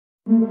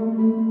FOOTY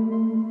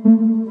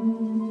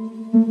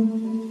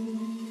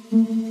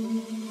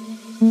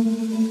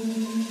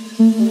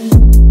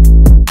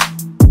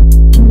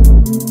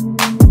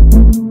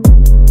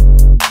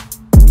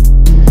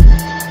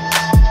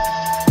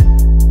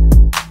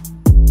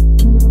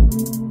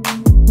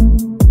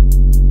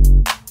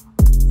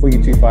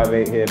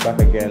 258 here, back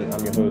again.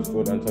 I'm your host,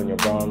 Gordon Antonio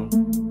Brown,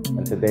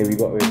 and today we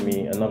got with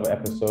me another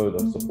episode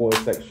of Supporter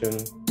Section.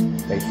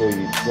 Make sure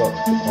you drop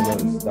the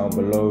comments down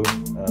below.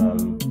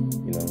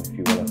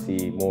 If you want to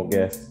see more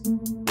guests,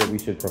 what we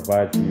should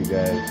provide for you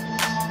guys,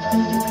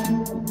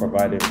 and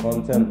providing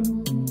content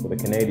for the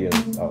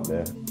Canadians out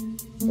there.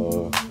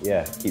 So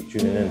yeah, keep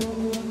tuning in.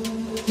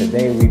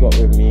 Today we got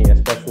with me a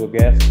special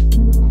guest. He's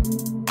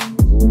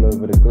all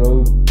over the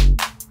globe.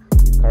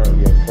 He's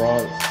currently in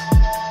France.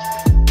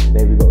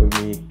 Today we got with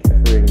me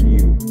Keveren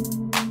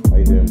Guillou. How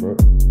you doing, bro?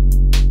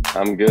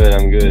 I'm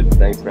good.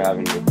 Thanks for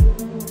having me.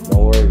 No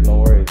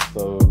worries.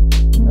 So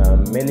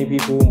many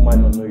people might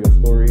not know your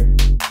story,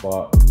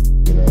 but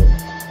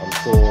I'm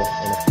sure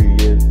in a few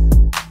years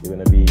you're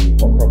gonna be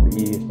hot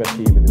property,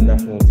 especially with the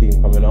national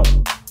team coming up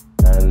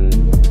and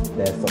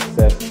their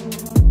success.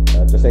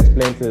 Just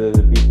explain to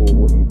the people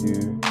what you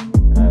do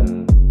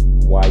and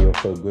why you're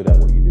so good at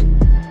what you do.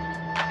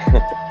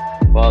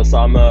 Well, so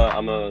I'm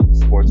a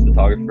sports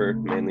photographer,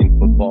 mainly in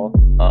football.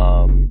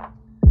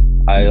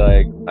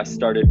 I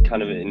started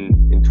kind of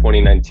in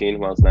 2019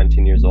 when I was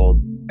 19 years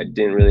old. I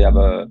didn't really have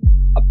a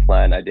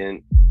plan. I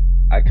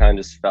kind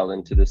of just fell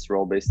into this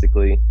role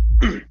basically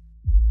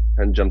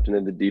and jumped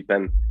into the deep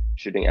end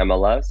shooting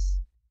MLS,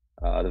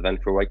 the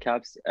Vancouver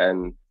Whitecaps,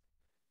 and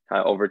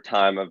kind of over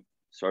time I've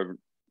sort of,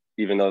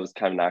 even though it was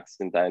kind of an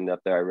accident that I ended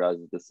up there, I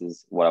realized that this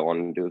is what I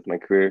wanted to do with my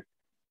career.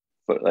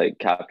 But like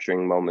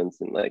capturing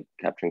moments and like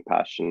capturing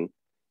passion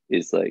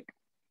is like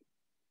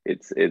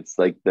it's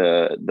like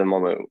the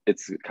moment.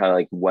 It's kind of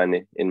like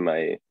when in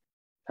my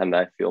time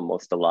that I feel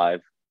most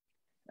alive.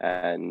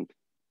 And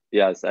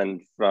yes,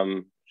 and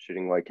from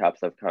shooting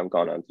Whitecaps, I've kind of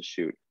gone on to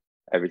shoot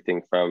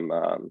everything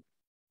from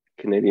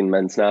Canadian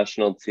men's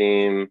national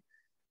team,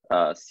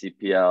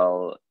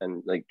 CPL,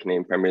 and like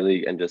Canadian Premier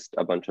League, and just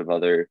a bunch of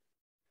other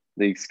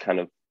leagues kind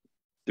of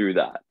through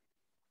that.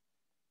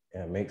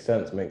 Yeah, makes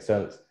sense.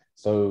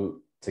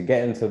 So to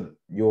get into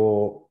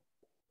your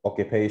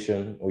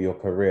occupation or your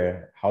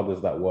career, how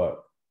does that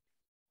work?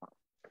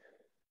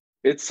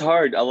 It's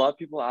hard. A lot of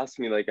people ask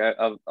me, like,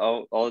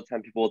 all the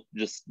time people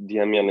just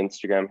DM me on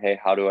Instagram, hey,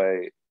 how do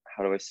I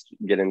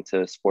get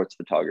into sports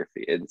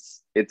photography?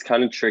 It's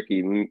kind of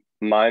tricky.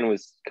 Mine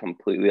was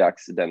completely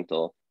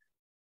accidental.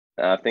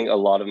 I think a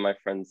lot of my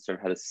friends sort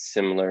of had a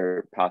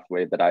similar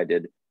pathway that I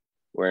did,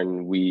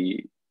 when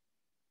we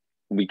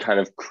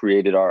kind of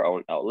created our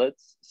own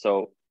outlets.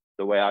 So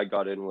the way I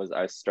got in was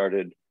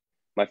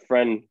my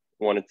friend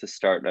wanted to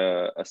start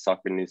a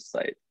soccer news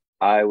site.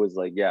 I was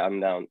like, yeah, I'm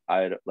down.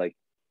 I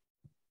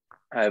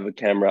have a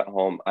camera at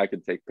home. I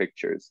could take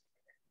pictures.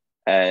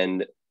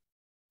 And,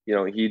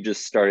 he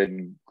just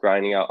started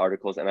grinding out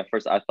articles. And at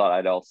first I thought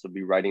I'd also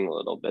be writing a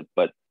little bit,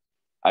 but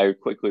I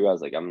quickly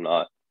realized like,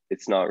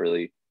 it's not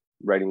really,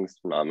 writing's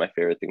not my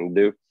favorite thing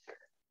to do.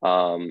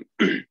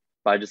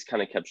 But I just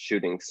kind of kept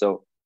shooting.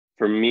 So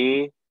for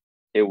me,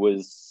 it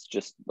was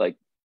just like,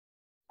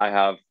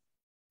 I've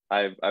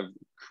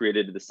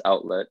created this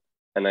outlet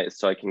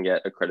so I can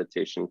get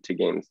accreditation to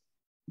games.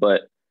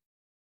 But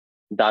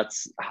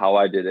that's how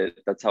I did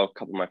it. That's how a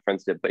couple of my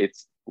friends did, but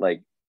it's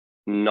like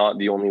not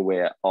the only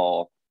way at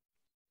all.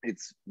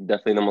 It's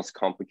definitely the most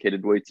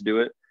complicated way to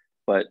do it,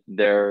 but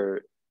there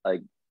are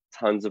like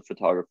tons of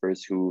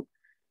photographers who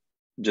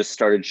just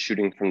started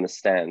shooting from the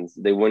stands.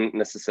 They wouldn't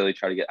necessarily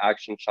try to get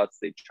action shots.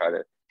 They try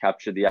to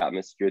capture the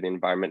atmosphere, the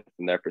environment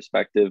from their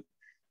perspective.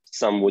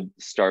 Some would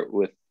start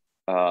with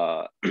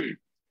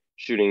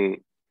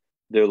shooting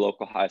their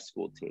local high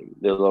school team,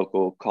 their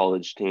local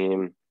college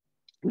team,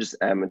 just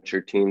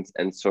amateur teams,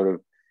 and sort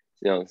of,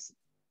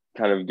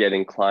 kind of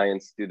getting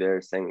clients through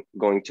there,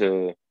 going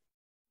to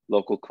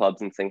local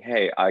clubs and saying,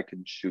 hey, I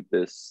could shoot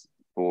this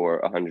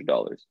for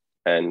 $100,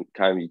 and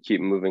kind of you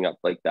keep moving up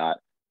like that.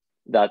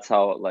 That's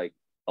how like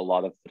a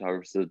lot of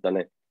photographers have done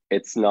it.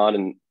 It's not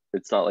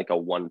like a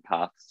one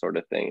path sort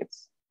of thing.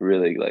 It's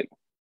really like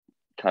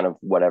kind of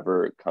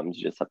whatever comes,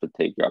 you just have to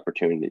take your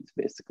opportunities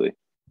basically.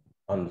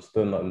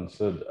 Understood.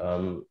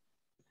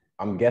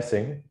 I'm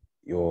guessing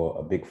you're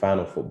a big fan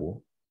of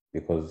football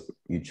because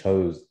you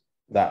chose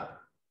that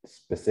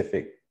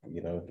specific,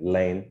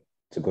 lane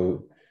to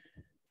go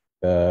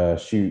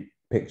shoot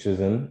pictures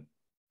in.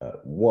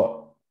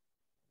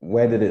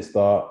 Where did it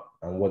start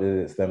and what did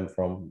it stem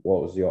from?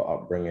 What was your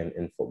upbringing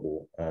in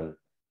football and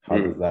how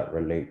does that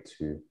relate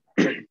to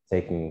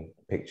taking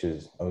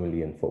pictures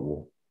only in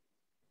football?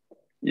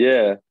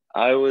 Yeah,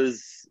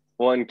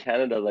 in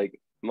Canada, like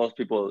most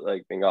people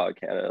like think, oh,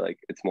 Canada, like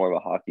it's more of a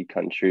hockey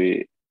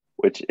country,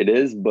 which it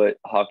is, but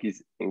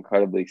hockey's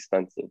incredibly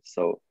expensive.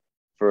 So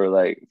for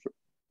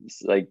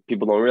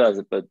people don't realize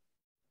it, but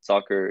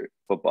soccer,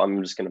 football,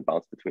 I'm just gonna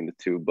bounce between the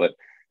two, but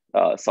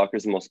soccer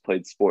is the most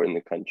played sport in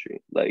the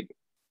country. Like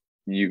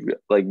you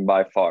like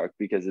by far,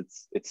 because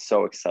it's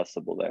so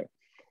accessible there.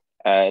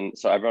 And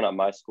so everyone at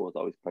my school was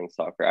always playing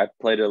soccer. I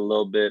played it a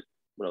little bit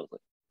when I was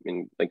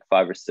like, like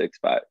 5 or 6,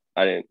 but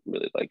I didn't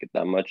really like it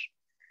that much.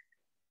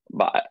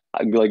 But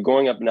like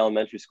growing up in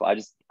elementary school,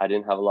 I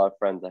didn't have a lot of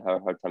friends. I had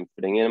a hard time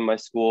fitting in my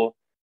school,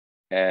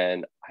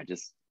 and I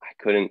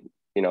couldn't,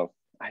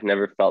 I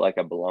never felt like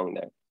I belonged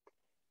there.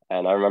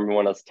 And I remember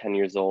when I was 10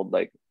 years old,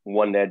 like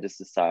one day I just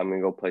decided I'm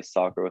gonna go play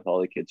soccer with all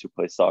the kids who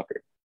play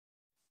soccer.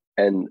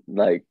 And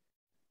like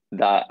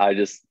that,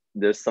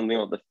 there's something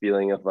about the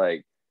feeling of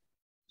like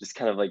just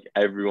kind of like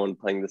everyone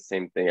playing the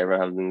same thing,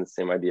 everyone having the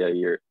same idea.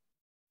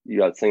 You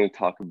got something to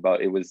talk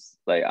about. It was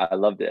like I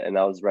loved it. And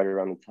that was right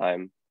around the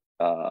time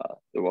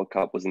the World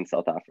Cup was in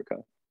South Africa.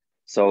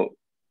 So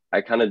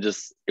I kind of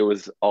it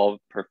was all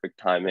perfect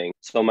timing.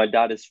 So my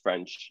dad is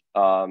French.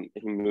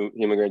 He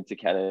immigrated to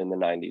Canada in the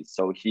 90s.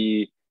 So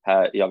he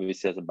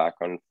obviously has a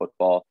background in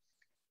football.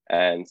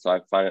 And so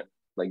I find it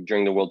like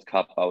during the World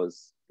Cup, I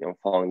was,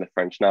 following the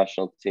French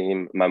national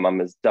team. My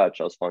mom is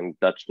Dutch. I was following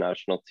the Dutch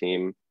national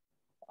team.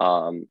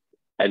 And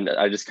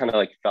I just kind of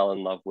like fell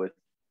in love with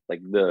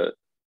like the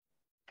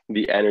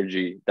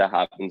energy that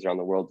happens around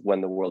the world when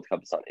the World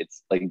Cup is on.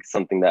 It's like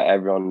something that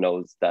everyone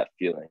knows, that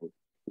feeling.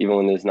 Even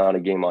when there's not a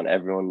game on,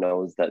 everyone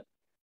knows that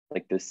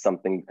like there's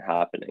something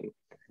happening.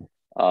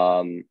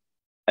 And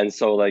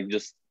so like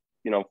just,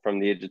 from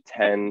the age of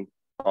 10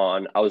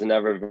 on, I was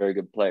never a very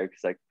good player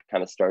because I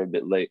kind of started a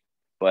bit late,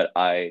 but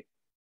I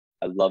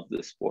love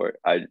the sport.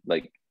 I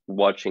like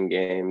watching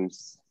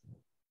games,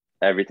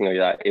 everything like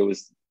that. It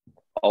was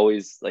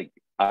always like,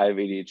 I have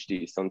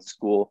ADHD. So in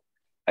school,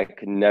 I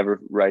could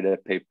never write a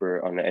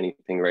paper on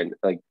anything, right?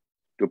 Like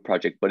do a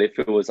project. But if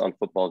it was on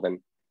football,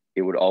 then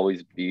it would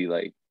always be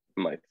like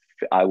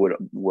I would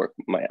work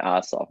my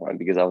ass off on it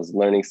because I was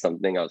learning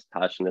something. I was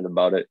passionate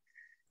about it.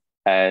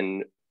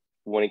 And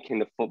when it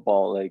came to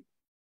football,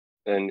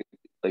 and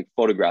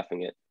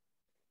photographing it,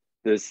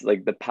 this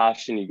like the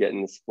passion you get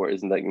in the sport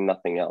is like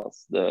nothing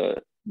else.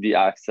 The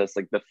access,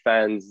 like the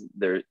fans,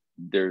 they're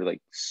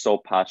like so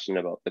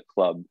passionate about the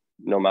club,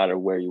 no matter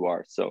where you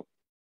are. So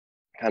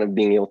kind of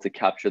being able to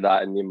capture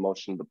that and the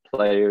emotion of the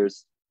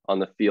players on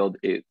the field,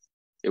 it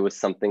was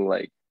something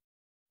like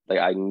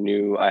I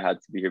knew I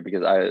had to be here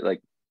because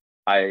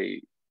I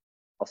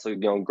also,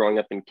 growing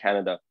up in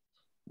Canada,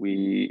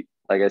 we,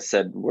 like I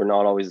said, we're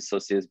not always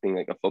associated as being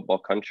like a football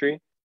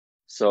country.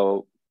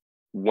 So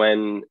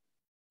when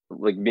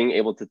like being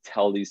able to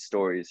tell these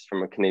stories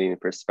from a Canadian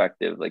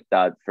perspective, like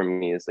that for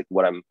me is like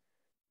what I'm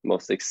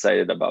most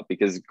excited about,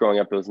 because growing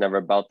up, it was never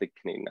about the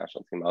Canadian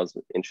national team. I was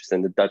interested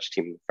in the Dutch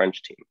team, the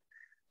French team.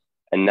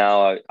 And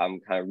now I'm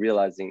kind of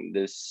realizing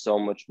there's so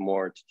much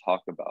more to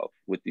talk about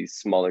with these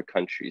smaller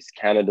countries.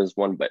 Canada's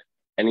one, but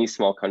any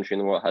small country in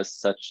the world has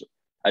such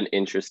an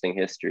interesting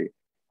history.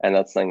 And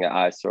that's something that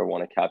I sort of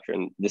want to capture.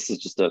 And this is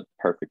just a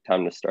perfect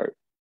time to start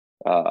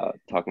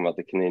talking about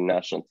the Canadian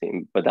national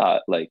team. But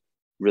that, like,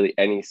 really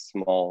any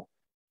small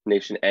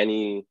nation,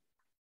 any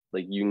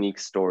like unique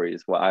story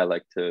is what I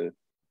like to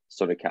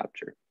sort of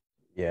capture.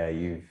 Yeah,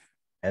 you've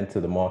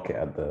entered the market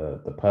at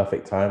the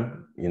perfect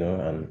time,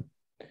 and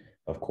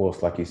of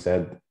course, like you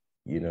said,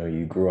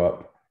 you grew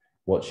up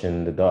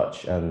watching the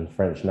Dutch and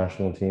French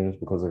national teams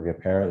because of your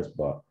parents,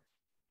 but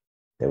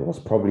there was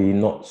probably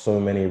not so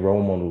many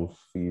role models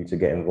for you to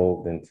get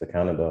involved into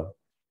Canada.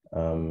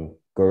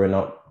 Growing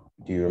up,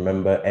 do you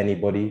remember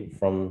anybody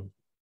from,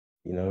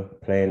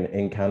 playing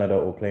in Canada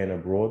or playing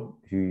abroad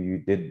who you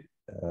did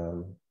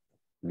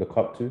look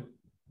up to?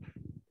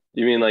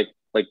 You mean like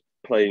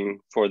playing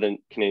for the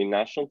Canadian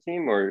national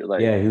team, or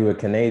like? Yeah, who were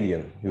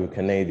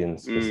Canadian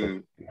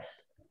specifically.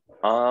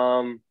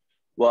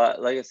 Well,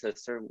 like I said, I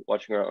started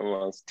watching around when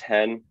I was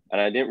 10,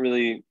 and I didn't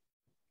really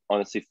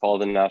honestly follow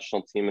the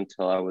national team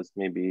until I was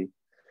maybe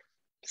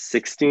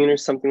 16 or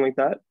something like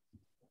that.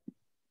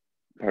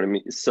 Pardon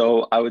me.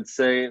 So I would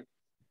say,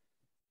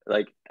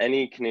 like,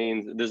 any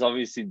Canadians, there's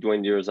obviously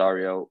Dwayne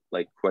Rosario,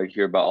 like, who I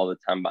hear about all the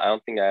time, but I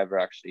don't think I ever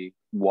actually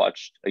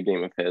watched a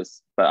game of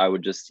his, but I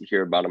would just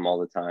hear about him all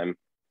the time.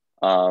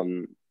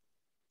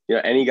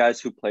 Any guys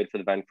who played for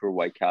the Vancouver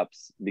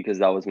Whitecaps, because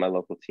that was my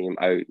local team.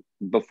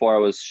 Before I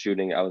was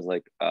shooting, I was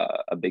like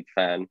a big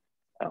fan.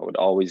 I would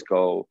always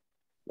go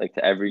like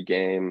to every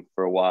game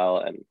for a while,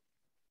 and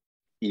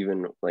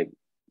even like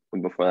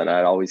before that,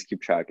 I'd always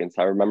keep track. And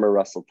so I remember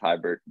Russell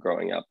Tybert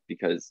growing up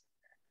because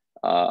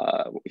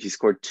he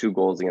scored 2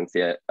 goals against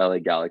the LA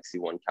Galaxy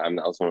one time.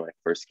 That was one of my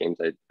first games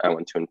I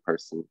went to in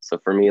person. So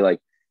for me, like,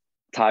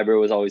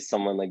 Tybert was always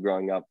someone like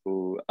growing up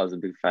who I was a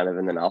big fan of.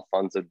 And then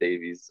Alphonso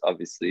Davies,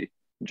 obviously,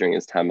 during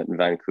his time in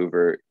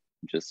Vancouver,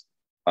 just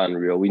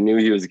unreal. We knew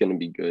he was going to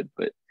be good,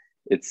 but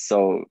it's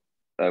so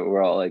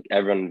we're all like,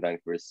 everyone in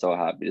Vancouver is so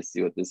happy to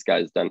see what this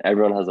guy's done.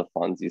 Everyone has a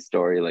Fonzie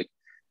story. Like,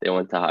 they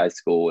went to high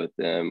school with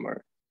him,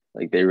 or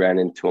like they ran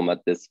into him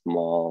at this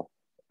mall.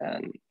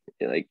 And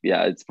like,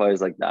 yeah, it's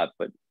always like that.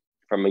 But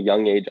from a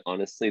young age,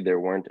 honestly, there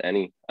weren't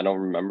any. I don't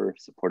remember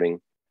supporting,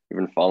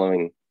 even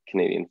following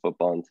Canadian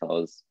football until I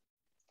was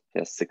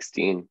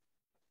 16.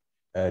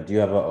 Do you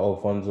have an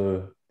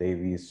Alfonso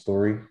Davies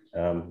story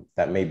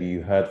that maybe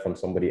you heard from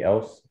somebody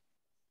else?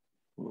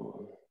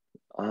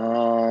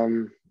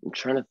 I'm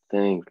trying to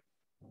think.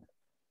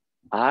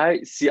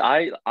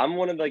 I'm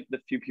one of like the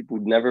few people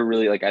who never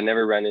really like I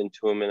never ran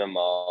into him in a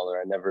mall, or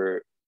I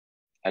never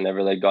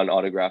like got an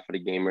autograph at a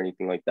game or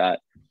anything like that.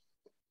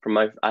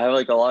 I have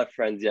like a lot of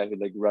friends, yeah, who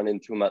like run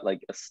into him at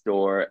like a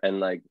store, and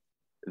like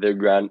they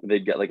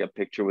get like a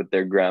picture with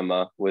their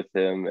grandma with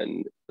him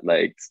and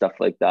like stuff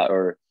like that.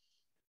 Or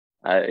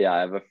I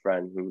have a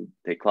friend who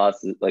take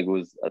classes, like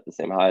was at the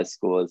same high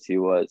school as he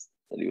was,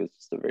 and he was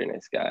just a very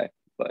nice guy.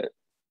 But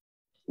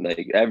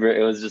like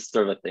it was just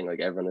sort of a thing. Like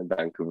everyone in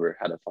Vancouver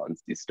had a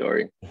Fonzie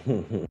story.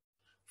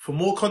 For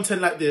more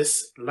content like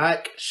this,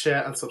 like,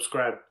 share, and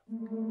subscribe.